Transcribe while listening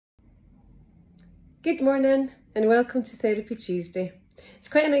Good morning and welcome to Therapy Tuesday. It's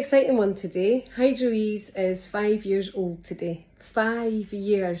quite an exciting one today. Hydro-Ease is 5 years old today. 5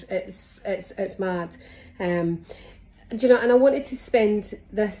 years, it's mad. Do you know, and I wanted to spend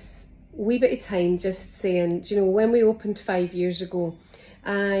this wee bit of time just saying, do you know, when we opened 5 years ago,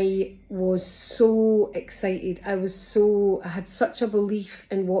 I was so excited. I had such a belief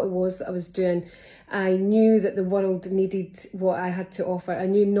in what it was that I was doing. I knew that the world needed what I had to offer. I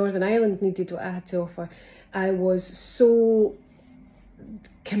knew Northern Ireland needed what I had to offer. I was so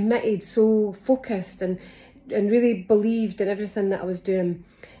committed, so focused, and really believed in everything that I was doing.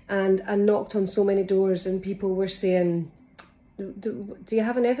 And I knocked on so many doors and people were saying, do you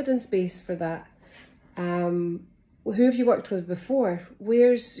have an evidence base for that? Who have you worked with before?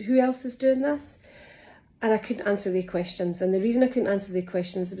 Who else is doing this? And I couldn't answer the questions. And the reason I couldn't answer the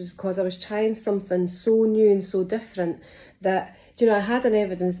questions was because I was trying something so new and so different that, you know, I had an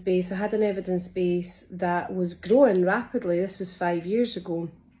evidence base. I had an evidence base that was growing rapidly. This was 5 years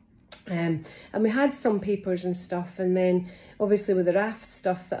ago. And we had some papers and stuff. And then obviously with the raft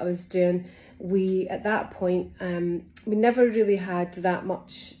stuff that I was doing, at that point, we never really had that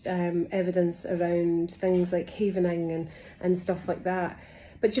much evidence around things like havening and stuff like that.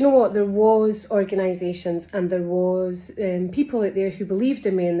 But you know what? There was organisations and there was people out there who believed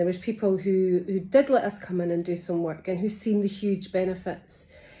in me, and there was people who did let us come in and do some work and who've seen the huge benefits.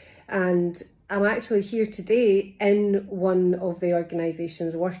 And I'm actually here today in one of the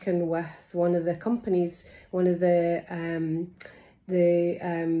organisations working with one of the companies, one of the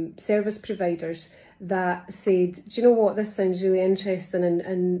service providers that said, do you know what, this sounds really interesting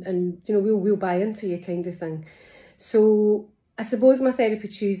and you know, we'll buy into you kind of thing. So I suppose my Therapy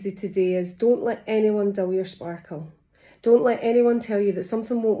Tuesday today is don't let anyone dull your sparkle. Don't let anyone tell you that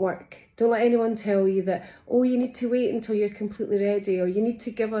something won't work. Don't let anyone tell you that, oh, you need to wait until you're completely ready, or you need to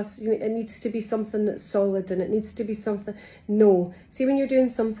give us, it needs to be something that's solid and it needs to be something. No. See, when you're doing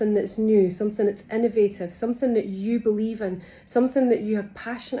something that's new, something that's innovative, something that you believe in, something that you are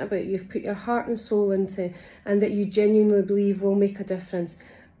passionate about, you've put your heart and soul into, and that you genuinely believe will make a difference.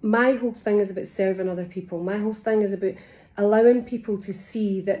 My whole thing is about serving other people. My whole thing is about allowing people to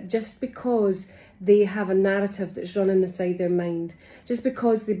see that just because they have a narrative that's running inside their mind, just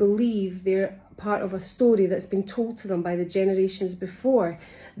because they believe they're part of a story that's been told to them by the generations before,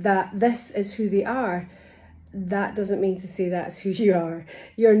 that this is who they are, that doesn't mean to say that's who you are.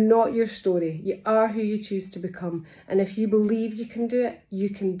 You're not your story. You are who you choose to become. And if you believe you can do it, you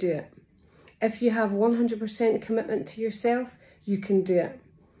can do it. If you have 100% commitment to yourself, you can do it.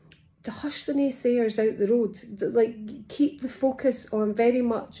 To hush the naysayers out the road, like keep the focus on very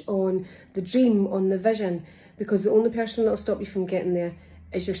much on the dream, on the vision, because the only person that'll stop you from getting there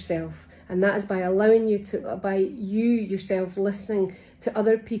is yourself. And that is by allowing by you yourself listening to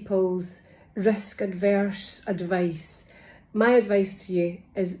other people's risk-adverse advice. My advice to you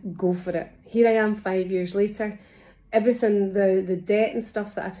is go for it. Here I am 5 years later. Everything, the debt and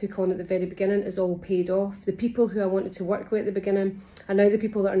stuff that I took on at the very beginning is all paid off. The people who I wanted to work with at the beginning are now the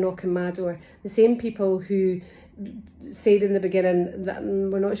people that are knocking my door. The same people who said in the beginning that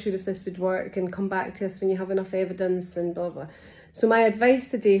we're not sure if this would work and come back to us when you have enough evidence and blah, blah. So my advice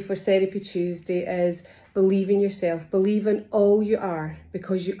today for Therapy Tuesday is believe in yourself. Believe in all you are,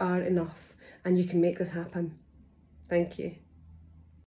 because you are enough and you can make this happen. Thank you.